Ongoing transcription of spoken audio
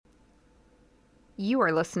You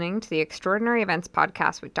are listening to the Extraordinary Events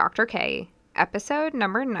Podcast with Dr. K, episode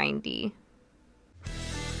number 90.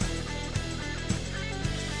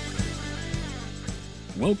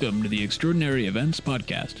 Welcome to the Extraordinary Events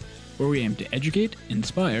Podcast, where we aim to educate,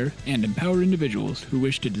 inspire, and empower individuals who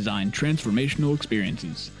wish to design transformational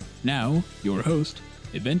experiences. Now, your host,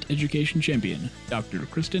 Event Education Champion, Dr.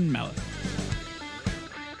 Kristen Malik.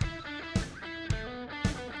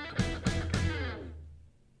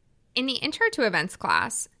 In the Intro to Events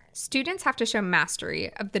class, students have to show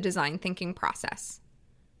mastery of the design thinking process.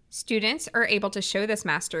 Students are able to show this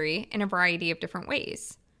mastery in a variety of different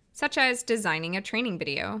ways, such as designing a training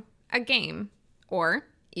video, a game, or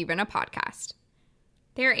even a podcast.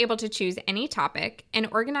 They are able to choose any topic and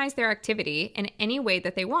organize their activity in any way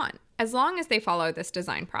that they want, as long as they follow this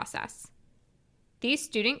design process. These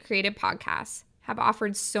student-created podcasts have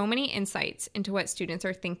offered so many insights into what students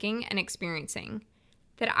are thinking and experiencing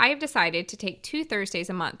that I have decided to take 2 Thursdays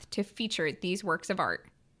a month to feature these works of art.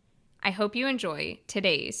 I hope you enjoy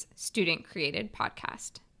today's student-created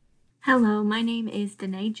podcast. Hello, my name is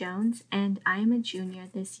Danae Jones, and I am a junior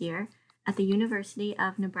this year at the University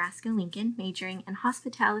of Nebraska-Lincoln, majoring in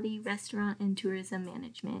Hospitality, Restaurant, and Tourism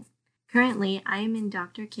Management. Currently, I am in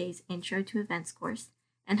Dr. K's Intro to Events course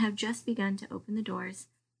and have just begun to open the doors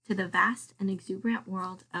to the vast and exuberant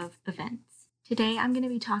world of events. Today, I'm going to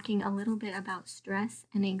be talking a little bit about stress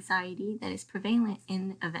and anxiety that is prevalent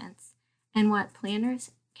in events and what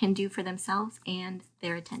planners can do for themselves and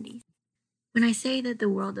their attendees. When I say that the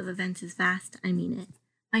world of events is vast, I mean it.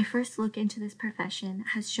 My first look into this profession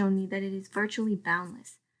has shown me that it is virtually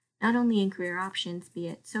boundless, not only in career options, be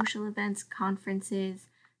it social events, conferences,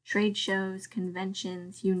 trade shows,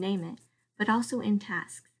 conventions, you name it, but also in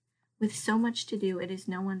tasks. With so much to do, it is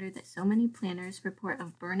no wonder that so many planners report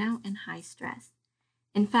of burnout and high stress.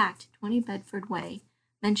 In fact, 20 Bedford Way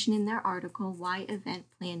mentioned in their article Why Event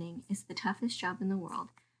Planning is the Toughest Job in the World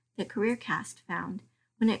that CareerCast found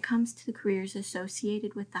when it comes to the careers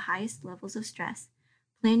associated with the highest levels of stress,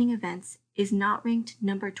 planning events is not ranked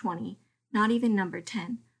number 20, not even number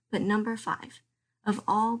 10, but number 5. Of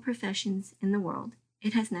all professions in the world,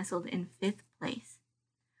 it has nestled in 5th place.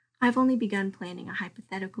 I've only begun planning a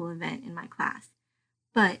hypothetical event in my class,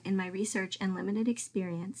 but in my research and limited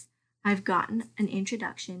experience, I've gotten an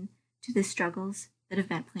introduction to the struggles that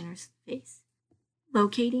event planners face.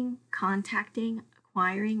 Locating, contacting,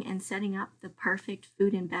 acquiring, and setting up the perfect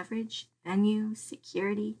food and beverage, venue,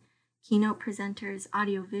 security, keynote presenters,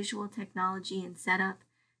 audiovisual technology and setup,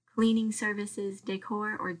 cleaning services,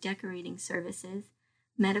 decor or decorating services,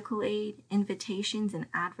 medical aid, invitations and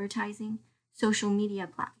advertising, social media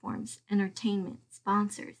platforms, entertainment,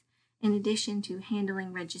 sponsors, in addition to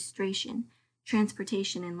handling registration,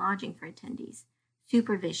 transportation and lodging for attendees,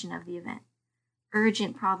 supervision of the event,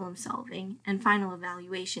 urgent problem solving, and final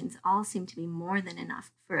evaluations all seem to be more than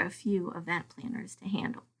enough for a few event planners to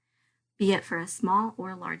handle, be it for a small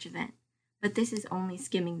or large event. But this is only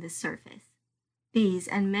skimming the surface. These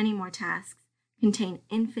and many more tasks contain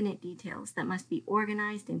infinite details that must be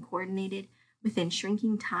organized and coordinated within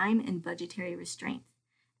shrinking time and budgetary restraints,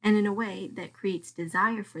 and in a way that creates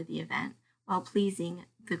desire for the event while pleasing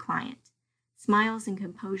the client. Smiles and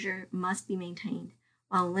composure must be maintained,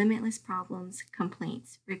 while limitless problems,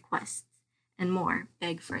 complaints, requests, and more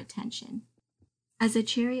beg for attention. As a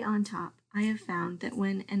cherry on top, I have found that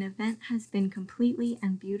when an event has been completely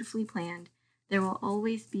and beautifully planned, there will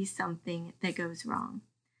always be something that goes wrong.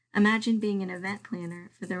 Imagine being an event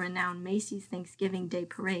planner for the renowned Macy's Thanksgiving Day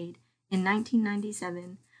Parade in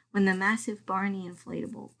 1997, when the massive Barney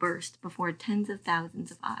inflatable burst before tens of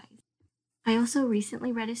thousands of eyes. I also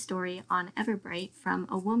recently read a story on Everbright from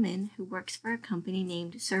a woman who works for a company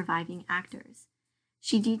named Surviving Actors.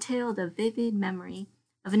 She detailed a vivid memory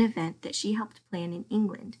of an event that she helped plan in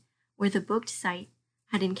England, where the booked site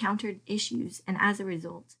had encountered issues and as a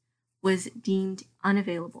result was deemed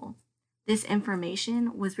unavailable. This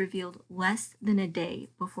information was revealed less than a day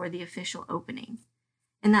before the official opening.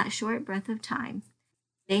 In that short breath of time,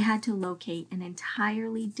 they had to locate an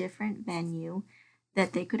entirely different venue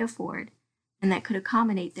that they could afford and that could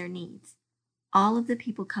accommodate their needs. All of the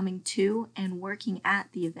people coming to and working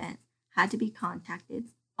at the event had to be contacted.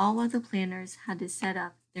 All of the planners had to set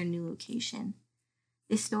up their new location.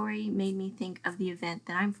 This story made me think of the event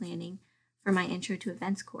that I'm planning for my Intro to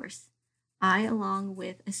Events course. I, along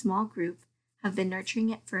with a small group, have been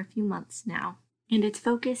nurturing it for a few months now. And its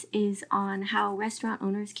focus is on how restaurant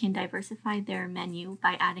owners can diversify their menu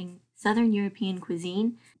by adding Southern European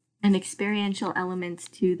cuisine and experiential elements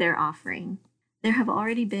to their offering. There have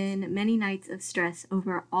already been many nights of stress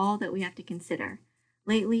over all that we have to consider.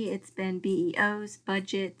 Lately, it's been BEOs,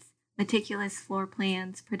 budgets, meticulous floor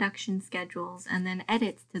plans, production schedules, and then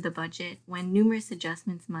edits to the budget when numerous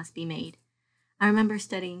adjustments must be made. I remember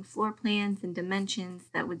studying floor plans and dimensions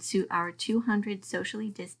that would suit our 200 socially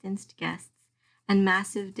distanced guests and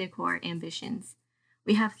massive decor ambitions.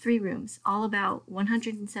 We have 3 rooms, all about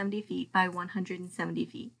 170 feet by 170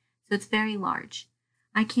 feet, so it's very large.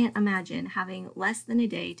 I can't imagine having less than a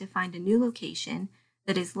day to find a new location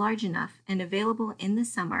that is large enough and available in the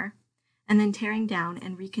summer, and then tearing down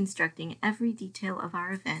and reconstructing every detail of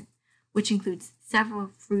our event, which includes several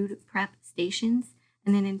food prep stations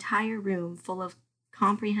and an entire room full of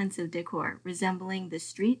comprehensive decor resembling the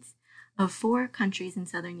streets of 4 countries in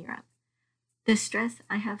Southern Europe. The stress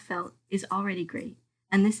I have felt is already great,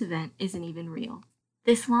 and this event isn't even real.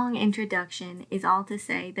 This long introduction is all to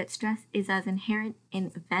say that stress is as inherent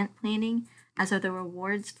in event planning as are the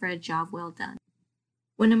rewards for a job well done.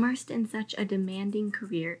 When immersed in such a demanding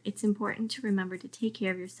career, it's important to remember to take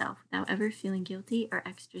care of yourself without ever feeling guilty or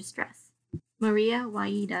extra stress. Maria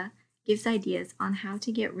Waida gives ideas on how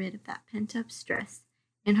to get rid of that pent-up stress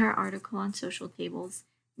in her article on Social Tables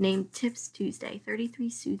named Tips Tuesday, 33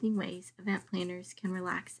 Soothing Ways Event Planners Can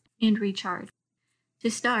Relax and Recharge.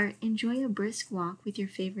 To start, enjoy a brisk walk with your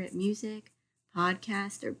favorite music,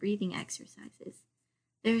 podcast, or breathing exercises.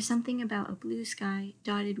 There is something about a blue sky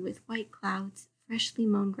dotted with white clouds, freshly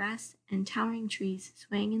mown grass, and towering trees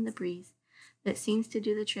swaying in the breeze that seems to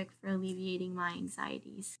do the trick for alleviating my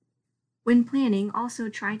anxieties. When planning, also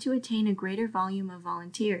try to attain a greater volume of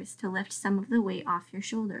volunteers to lift some of the weight off your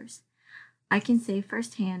shoulders. I can say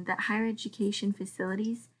firsthand that higher education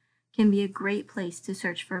facilities can be a great place to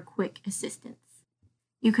search for quick assistance.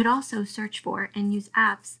 You could also search for and use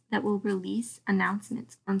apps that will release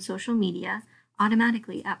announcements on social media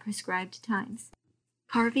automatically at prescribed times.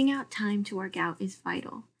 Carving out time to work out is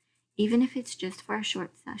vital, even if it's just for a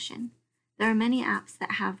short session. There are many apps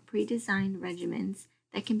that have pre-designed regimens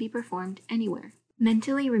that can be performed anywhere.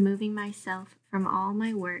 Mentally removing myself from all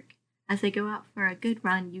my work as I go out for a good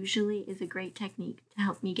run usually is a great technique to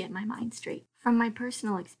help me get my mind straight. From my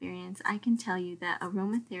personal experience, I can tell you that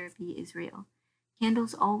aromatherapy is real.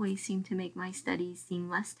 Candles always seem to make my studies seem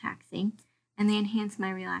less taxing, and they enhance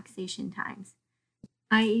my relaxation times.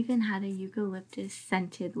 I even had a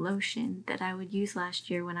eucalyptus-scented lotion that I would use last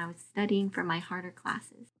year when I was studying for my harder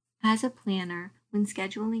classes. As a planner, when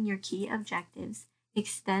scheduling your key objectives,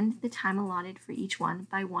 extend the time allotted for each one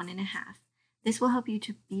by 1.5. This will help you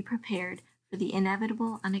to be prepared for the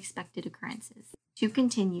inevitable unexpected occurrences. To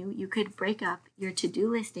continue, you could break up your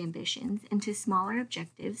to-do list ambitions into smaller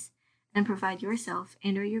objectives and provide yourself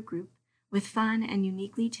and/or your group with fun and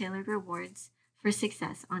uniquely tailored rewards for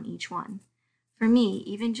success on each one. For me,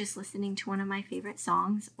 even just listening to one of my favorite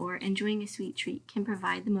songs or enjoying a sweet treat can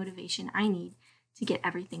provide the motivation I need to get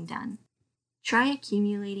everything done. Try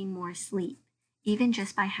accumulating more sleep, even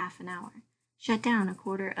just by half an hour. Shut down a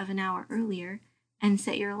quarter of an hour earlier and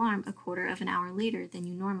set your alarm a quarter of an hour later than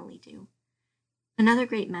you normally do. Another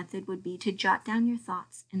great method would be to jot down your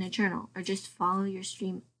thoughts in a journal or just follow your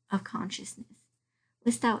stream of consciousness.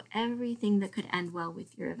 List out everything that could end well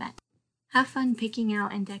with your event. Have fun picking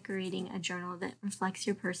out and decorating a journal that reflects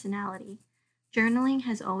your personality. Journaling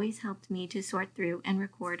has always helped me to sort through and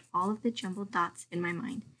record all of the jumbled thoughts in my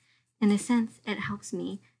mind. In a sense, it helps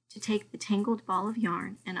me to take the tangled ball of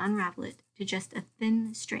yarn and unravel it to just a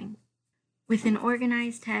thin string. With an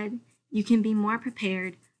organized head, you can be more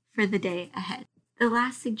prepared for the day ahead. The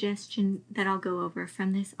last suggestion that I'll go over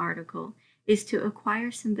from this article is to acquire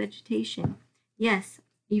some vegetation. Yes,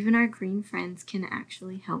 even our green friends can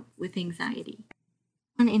actually help with anxiety.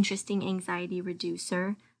 One interesting anxiety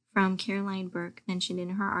reducer from Caroline Burke mentioned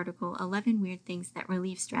in her article 11 Weird Things That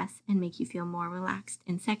Relieve Stress and Make You Feel More Relaxed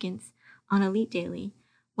in Seconds on Elite Daily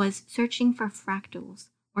was searching for fractals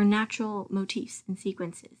or natural motifs and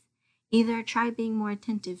sequences. Either try being more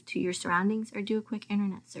attentive to your surroundings or do a quick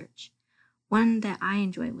internet search. One that I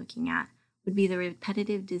enjoy looking at would be the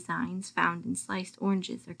repetitive designs found in sliced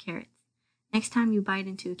oranges or carrots. Next time you bite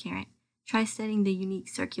into a carrot, try studying the unique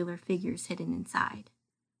circular figures hidden inside.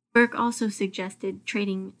 Burke also suggested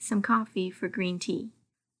trading some coffee for green tea.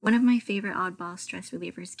 One of my favorite oddball stress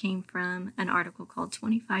relievers came from an article called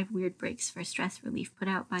 25 Weird Breaks for Stress Relief put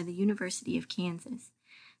out by the University of Kansas.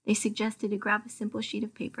 They suggested to grab a simple sheet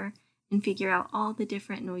of paper and figure out all the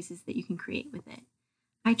different noises that you can create with it.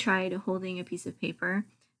 I tried holding a piece of paper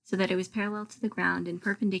so that it was parallel to the ground and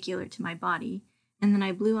perpendicular to my body, and then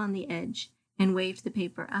I blew on the edge and waved the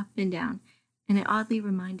paper up and down, and it oddly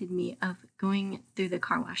reminded me of going through the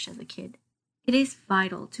car wash as a kid. It is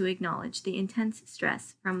vital to acknowledge the intense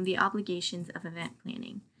stress from the obligations of event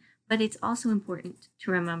planning, but it's also important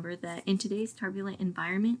to remember that in today's turbulent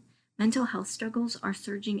environment, mental health struggles are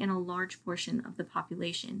surging in a large portion of the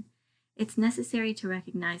population. It's necessary to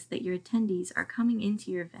recognize that your attendees are coming into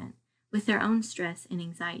your event with their own stress and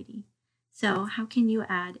anxiety. So, how can you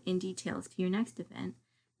add in details to your next event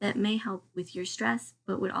that may help with your stress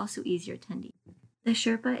but would also ease your attendee? The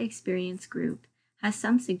Sherpa Experience Group has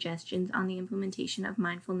some suggestions on the implementation of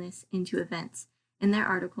mindfulness into events in their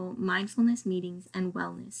article, Mindfulness Meetings and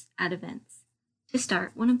Wellness at Events. To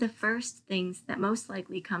start, one of the first things that most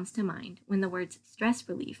likely comes to mind when the words stress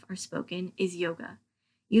relief are spoken is yoga.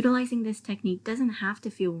 Utilizing this technique doesn't have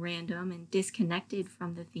to feel random and disconnected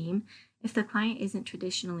from the theme if the client isn't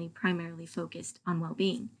traditionally primarily focused on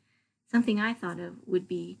well-being. Something I thought of would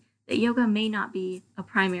be that yoga may not be a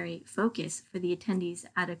primary focus for the attendees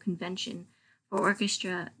at a convention for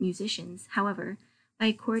orchestra musicians. However,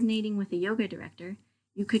 by coordinating with a yoga director,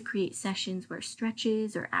 you could create sessions where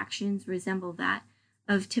stretches or actions resemble that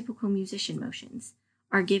of typical musician motions,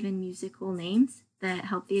 are given musical names that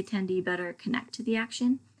help the attendee better connect to the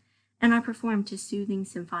action, and are performed to soothing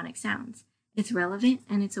symphonic sounds. It's relevant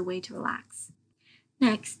and it's a way to relax.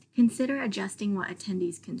 Next, consider adjusting what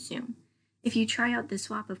attendees consume. If you try out the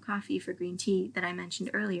swap of coffee for green tea that I mentioned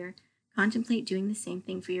earlier, contemplate doing the same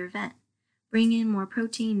thing for your event. Bring in more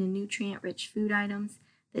protein and nutrient-rich food items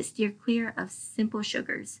that steer clear of simple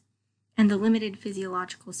sugars and the limited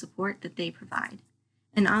physiological support that they provide.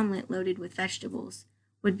 An omelet loaded with vegetables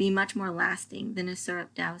would be much more lasting than a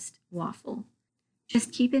syrup-doused waffle.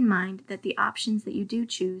 Just keep in mind that the options that you do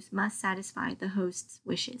choose must satisfy the host's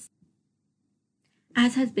wishes.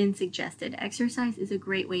 As has been suggested, exercise is a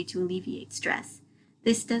great way to alleviate stress.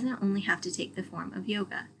 This doesn't only have to take the form of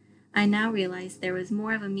yoga. I now realize there was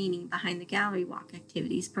more of a meaning behind the gallery walk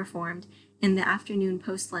activities performed in the afternoon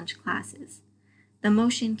post-lunch classes. The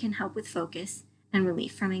motion can help with focus and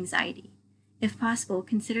relief from anxiety. If possible,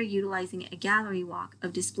 consider utilizing a gallery walk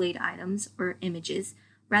of displayed items or images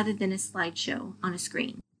rather than a slideshow on a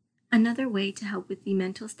screen. Another way to help with the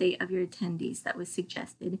mental state of your attendees that was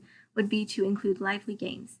suggested would be to include lively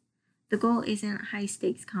games. The goal isn't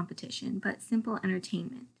high-stakes competition, but simple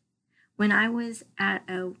entertainment. When I was at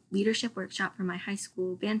a leadership workshop for my high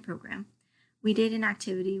school band program, we did an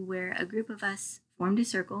activity where a group of us formed a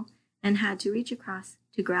circle and had to reach across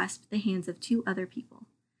to grasp the hands of two other people.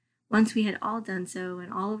 Once we had all done so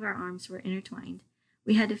and all of our arms were intertwined,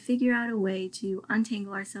 we had to figure out a way to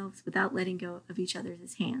untangle ourselves without letting go of each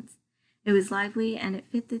other's hands. It was lively and it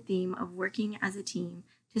fit the theme of working as a team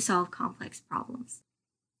to solve complex problems.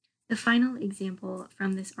 The final example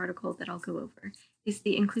from this article that I'll go over is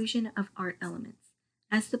the inclusion of art elements.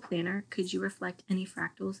 As the planner, could you reflect any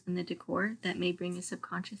fractals in the decor that may bring a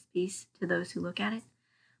subconscious piece to those who look at it?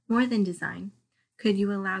 More than design, could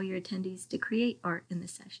you allow your attendees to create art in the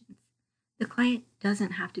sessions? The client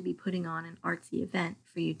doesn't have to be putting on an artsy event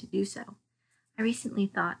for you to do so. I recently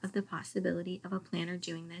thought of the possibility of a planner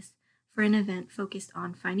doing this for an event focused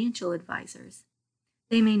on financial advisors.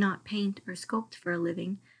 They may not paint or sculpt for a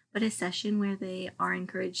living, but a session where they are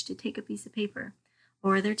encouraged to take a piece of paper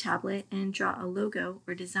or their tablet and draw a logo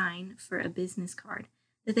or design for a business card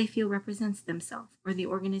that they feel represents themselves or the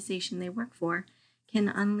organization they work for can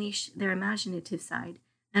unleash their imaginative side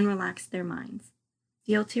and relax their minds.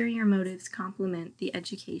 The ulterior motives complement the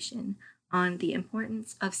education on the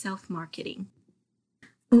importance of self-marketing.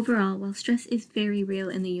 Overall, while stress is very real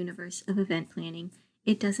in the universe of event planning,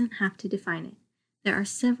 it doesn't have to define it. There are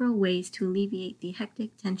several ways to alleviate the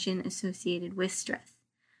hectic tension associated with stress.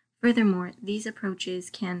 Furthermore, these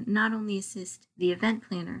approaches can not only assist the event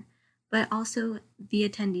planner, but also the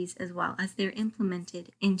attendees as well as they're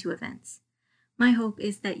implemented into events. My hope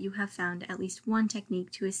is that you have found at least one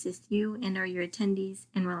technique to assist you and or your attendees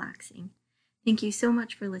in relaxing. Thank you so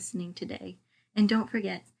much for listening today, and don't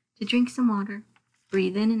forget to drink some water,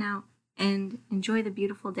 breathe in and out, and enjoy the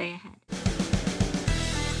beautiful day ahead.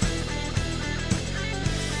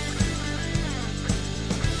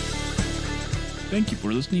 Thank you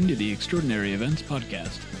for listening to the Extraordinary Events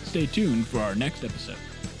Podcast. Stay tuned for our next episode.